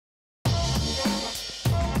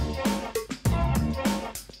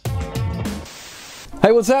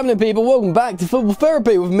Hey, what's happening, people? Welcome back to Football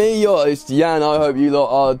Therapy with me, your host, Yan. I hope you lot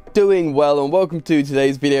are doing well, and welcome to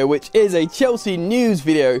today's video, which is a Chelsea news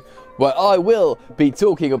video where I will be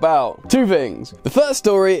talking about two things. The first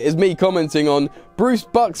story is me commenting on Bruce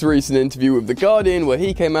Buck's recent interview with The Guardian, where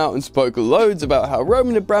he came out and spoke loads about how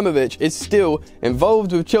Roman Abramovich is still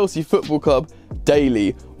involved with Chelsea Football Club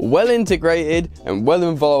daily, well integrated and well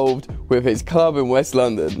involved with his club in West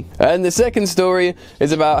London. And the second story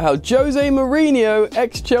is about how Jose Mourinho,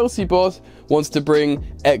 ex-Chelsea boss, wants to bring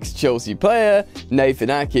ex-Chelsea player Nathan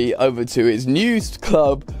Ake over to his new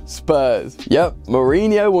club, Spurs. Yep,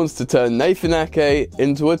 Mourinho wants to turn Nathan Ake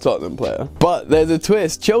into a Tottenham player. But there's a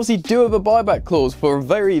twist. Chelsea do have a buyback clause for a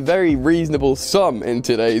very, very reasonable sum in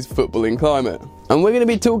today's footballing climate. And we're going to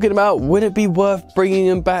be talking about, would it be worth bringing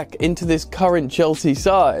him back into this current Chelsea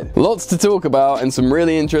side? Lots to talk about and some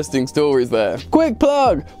really interesting stories there. Quick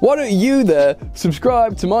plug! Why don't you there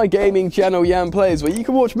subscribe to my gaming channel, Yan Plays, where you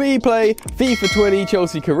can watch me play FIFA 20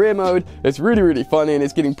 Chelsea Career Mode. It's really, really funny and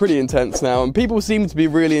it's getting pretty intense now, and people seem to be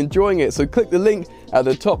really enjoying it, so click the link at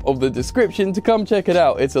the top of the description to come check it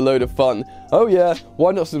out. It's a load of fun. Oh yeah,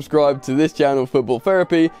 why not subscribe to this channel, Football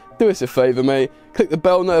Therapy? Do us a favour, mate. Click the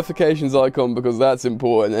bell notifications icon because that's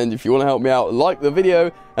important, and if you want to help me out, like the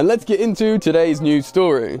video, and let's get into today's news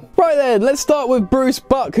story. Right then, let's start with Bruce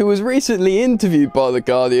Buck, who was recently interviewed by The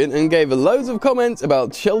Guardian and gave loads of comments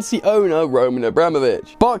about Chelsea owner Roman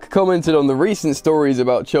Abramovich. Buck commented on the recent stories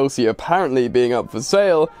about Chelsea apparently being up for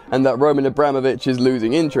sale and that Roman Abramovich is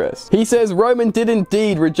losing interest. He says Roman did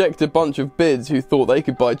indeed reject a bunch of bids who thought they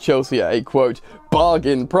could buy Chelsea at a, quote,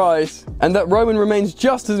 bargain price, and that Roman remains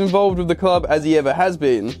just as involved with the club as he ever has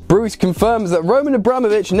been. Bruce confirms that Roman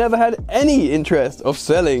Abramovich never had any interest of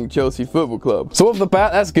selling Chelsea Football Club. So off the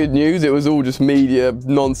bat, that's good news. It was all just media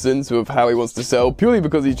nonsense of how he wants to sell, purely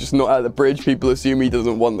because he's just not at the bridge. People assume he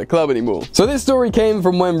doesn't want the club anymore. So this story came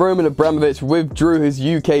from when Roman Abramovich withdrew his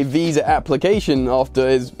UK visa application after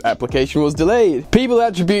his application was delayed. People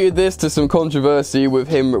attributed this to some controversy with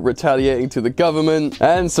him retaliating to the government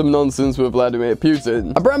and some nonsense with Vladimir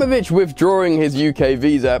Putin. Abramovich withdrawing his UK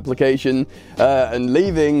visa application and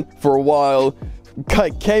leaving for a while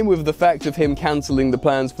came with the fact of him cancelling the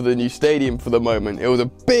plans for the new stadium for the moment. It was a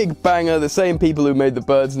big banger. The same people who made the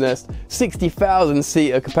Bird's Nest 60,000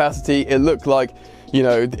 seater capacity. It looked like, you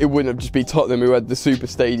know, it wouldn't have just been Tottenham who had the super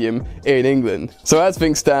stadium in England. So as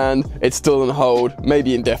things stand, it's still on hold,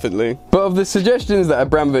 maybe indefinitely. But of the suggestions that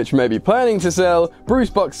Abramovich may be planning to sell, Bruce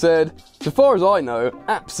Buck said, so far as I know,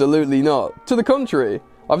 absolutely not. To the contrary,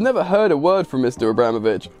 I've never heard a word from Mr.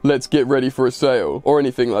 Abramovich, let's get ready for a sale, or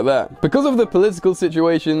anything like that. Because of the political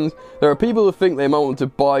situations, there are people who think they might want to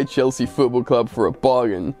buy Chelsea Football Club for a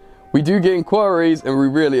bargain. We do get inquiries, and we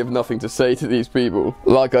really have nothing to say to these people.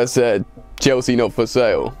 Like I said, Chelsea not for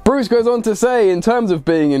sale. Bruce goes on to say, in terms of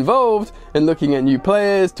being involved and looking at new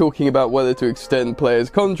players, talking about whether to extend players'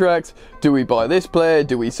 contracts, do we buy this player,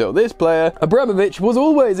 do we sell this player, Abramovich was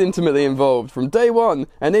always intimately involved from day one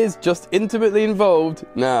and is just intimately involved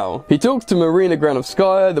now. He talks to Marina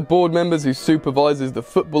Granovskaia, the board members who supervises the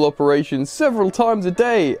football operations several times a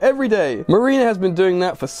day, every day. Marina has been doing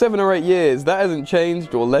that for 7 or 8 years. That hasn't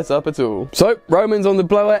changed or let up at all. So, Roman's on the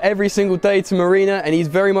blower every single day to Marina, and he's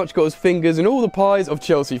very much got his fingers in all the pies of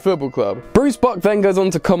Chelsea Football Club. Bruce Buck then goes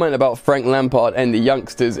on to comment about Frank Lampard and the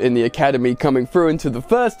youngsters in the academy coming through into the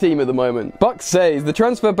first team at the moment. Buck says the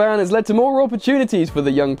transfer ban has led to more opportunities for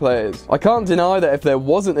the young players. I can't deny that if there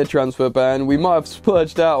wasn't a transfer ban, we might have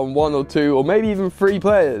splurged out on 1 or 2 or maybe even 3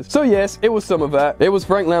 players. So yes, it was some of that. It was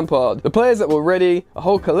Frank Lampard. The players that were ready, a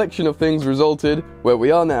whole collection of things resulted where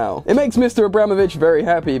we are now. It makes Mr. Abramovich very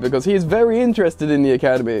happy because he is very interested in the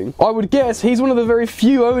academy. I would guess he's one of the very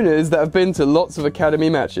few owners that have been to lots of academy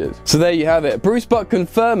matches. So there you have it. Bruce Buck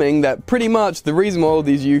confirming that pretty much the reason why all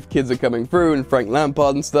these youth kids are coming through and Frank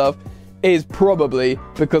Lampard and stuff is probably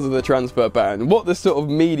because of the transfer ban. What the sort of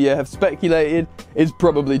media have speculated is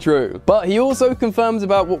probably true. But he also confirms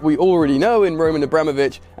about what we already know in Roman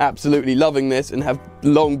Abramovich absolutely loving this and have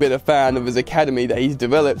long been a fan of his academy that he's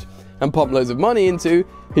developed and pumped loads of money into.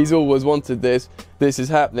 He's always wanted this. This is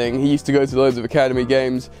happening. He used to go to loads of academy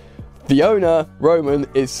games. The owner, Roman,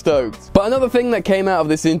 is stoked. But another thing that came out of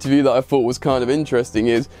this interview that I thought was kind of interesting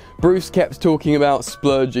is Bruce kept talking about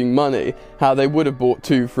splurging money. how they would have bought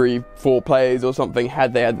 2, 3, 4 players or something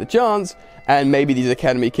had they had the chance, and maybe these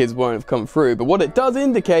academy kids won't have come through. But what it does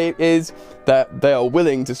indicate is that they are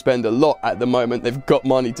willing to spend a lot at the moment. They've got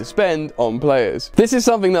money to spend on players. This is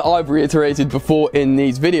something that I've reiterated before in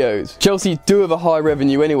these videos. Chelsea do have a high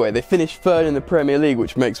revenue anyway. They finished 3rd in the Premier League,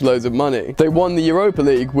 which makes loads of money. They won the Europa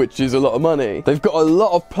League, which is a lot of money. They've got a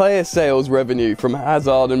lot of player sales revenue from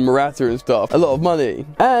Hazard and Morata and stuff. A lot of money.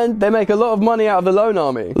 And they make a lot of money out of the loan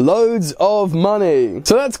army. Loads of money.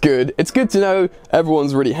 So that's good. It's good to know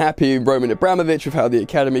everyone's really happy. Roman Abramovich with how the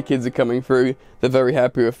academy kids are coming through. They're very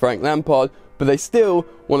happy with Frank Lampard, but they still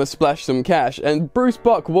want to splash some cash. And Bruce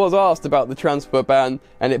Buck was asked about the transfer ban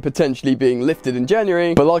and it potentially being lifted in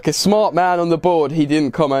January, but like a smart man on the board, he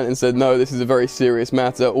didn't comment and said, no, this is a very serious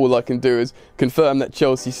matter. All I can do is confirm that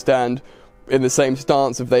Chelsea stand in the same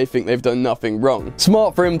stance if they think they've done nothing wrong.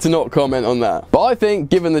 Smart for him to not comment on that. But I think,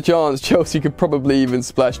 given the chance, Chelsea could probably even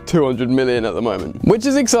splash 200 million at the moment. Which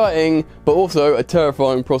is exciting, but also a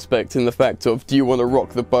terrifying prospect in the fact of, do you want to rock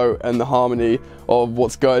the boat and the harmony of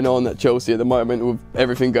what's going on at Chelsea at the moment with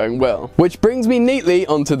everything going well? Which brings me neatly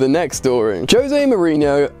onto the next story. Jose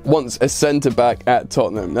Mourinho wants a centre-back at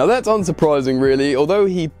Tottenham. Now that's unsurprising really, although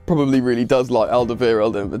he probably really does like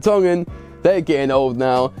Alderweireld and Vertonghen. They're getting old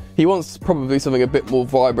now. He wants probably something a bit more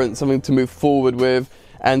vibrant, something to move forward with,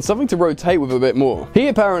 and something to rotate with a bit more. He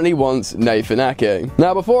apparently wants Nathan Ake.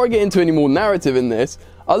 Now, before I get into any more narrative in this,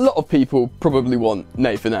 a lot of people probably want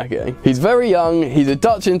Nathan Ake. He's very young, he's a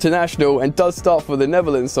Dutch international, and does start for the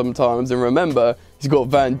Netherlands sometimes, and remember, he's got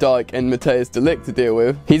Van Dijk and Matthijs de Ligt to deal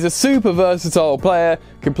with. He's a super versatile player,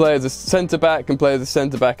 can play as a centre-back, can play as a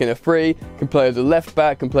centre-back in a free, can play as a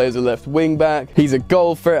left-back, can play as a left wing-back. He's a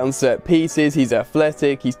goal threat on set pieces, he's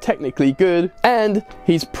athletic, he's technically good, and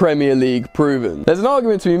he's Premier League proven. There's an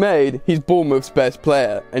argument to be made, he's Bournemouth's best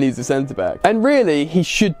player, and he's a centre-back. And really, he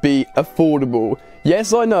should be affordable.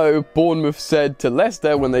 Yes, I know, Bournemouth said to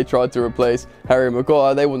Leicester when they tried to replace Harry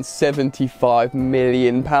Maguire, they want £75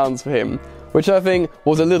 million for him. Which I think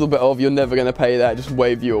was a little bit of, you're never going to pay that, just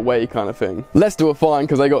wave you away kind of thing. Leicester were fine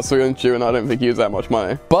because they got Soyuncu and I don't think he was that much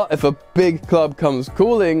money. But if a big club comes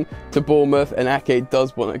calling to Bournemouth and Ake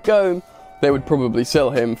does want to go, they would probably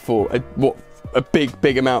sell him for a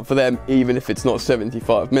big amount for them, even if it's not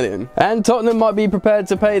 75 million. And Tottenham might be prepared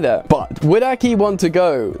to pay that. But would Ake want to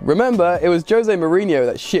go? Remember, it was Jose Mourinho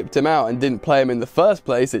that shipped him out and didn't play him in the first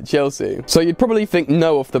place at Chelsea. So you'd probably think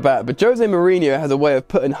no off the bat, but Jose Mourinho has a way of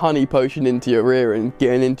putting honey potion into your ear and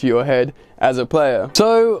getting into your head as a player.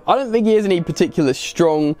 So I don't think he has any particular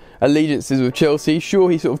strong allegiances with Chelsea. Sure,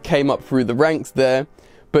 he sort of came up through the ranks there,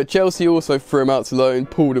 but Chelsea also threw him out to loan,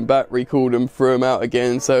 pulled him back, recalled him, threw him out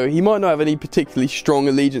again, so he might not have any particularly strong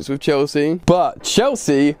allegiance with Chelsea. But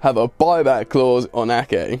Chelsea have a buyback clause on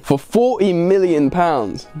Ake for £40 million,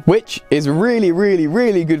 which is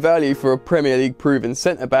really good value for a Premier League proven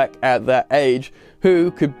centre-back at that age who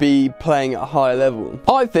could be playing at a higher level.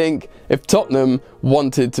 I think if Tottenham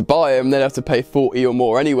wanted to buy him, they'd have to pay 40 or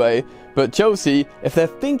more anyway. But Chelsea, if they're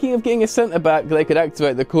thinking of getting a centre-back, they could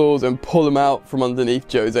activate the clause and pull him out from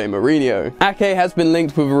underneath Jose Mourinho. Ake has been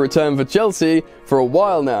linked with a return for Chelsea for a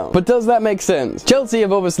while now. But does that make sense? Chelsea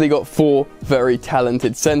have obviously got 4 very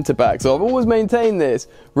talented centre-backs. So I've always maintained this.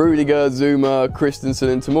 Rudiger, Zuma, Christensen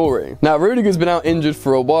and Tomori. Now Rudiger's been out injured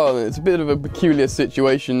for a while and it's a bit of a peculiar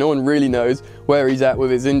situation. No one really knows where he's at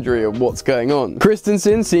with his injury or what's going on.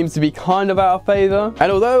 Christensen seems to be kind of out of favour.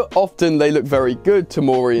 And although often they look very good,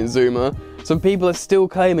 Tomori and Zuma, some people are still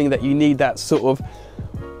claiming that you need that sort of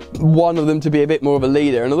one of them to be a bit more of a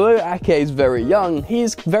leader. And although Ake is very young, he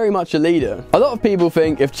is very much a leader. A lot of people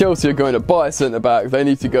think if Chelsea are going to buy a centre-back, they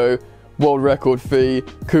need to go world record fee,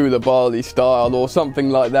 Koulibaly style or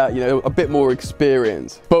something like that, you know, a bit more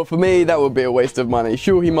experience. But for me, that would be a waste of money.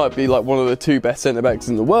 Sure, he might be like one of the 2 best centre-backs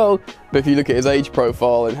in the world, but if you look at his age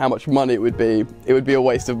profile and how much money it would be a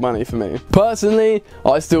waste of money for me. Personally,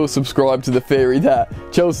 I still subscribe to the theory that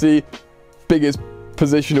Chelsea biggest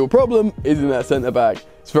positional problem isn't that centre-back.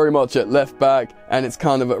 It's very much at left-back and it's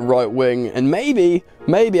kind of at right wing, and maybe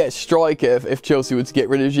at striker if Chelsea were to get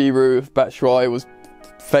rid of Giroud, if Batshuayi was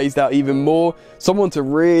phased out even more, someone to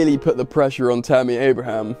really put the pressure on Tammy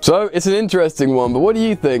Abraham. So it's an interesting one, but what do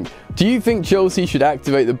you think? Do you think Chelsea should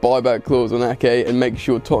activate the buyback clause on Ake and make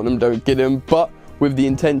sure Tottenham don't get him? But with the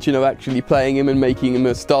intention of actually playing him and making him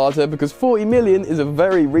a starter, because 40 million is a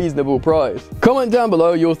very reasonable price. Comment down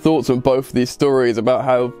below your thoughts on both of these stories about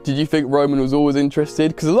how, did you think Roman was always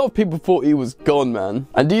interested? Because a lot of people thought he was gone, man.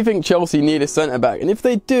 And do you think Chelsea need a centre-back? And if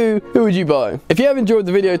they do, who would you buy? If you have enjoyed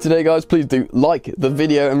the video today, guys, please do like the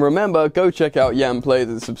video, and remember, go check out Yan Plays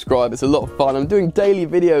and subscribe. It's a lot of fun. I'm doing daily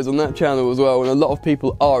videos on that channel as well, and a lot of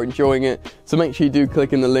people are enjoying it, so make sure you do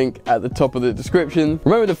click in the link at the top of the description.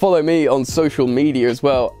 Remember to follow me on social media as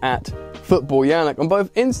well, at Football Yannick, on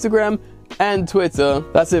both Instagram and Twitter.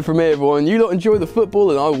 That's it from me, everyone. You lot enjoy the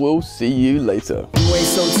football, and I will see you later. You ain't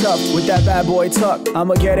so tough with that bad boy tuck.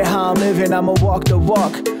 I'ma get it how I'm living, I'ma walk the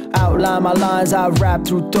walk. Outline my lines, I rap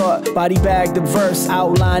through thought. Body bag the verse,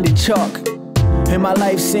 outlined in chalk. In my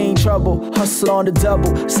life seen trouble, hustle on the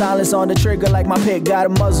double, silence on the trigger like my pick got a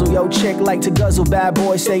muzzle. Yo, chick like to guzzle, bad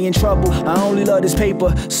boy stay in trouble. I only love this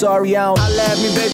paper, sorry I don't. I laugh me, baby.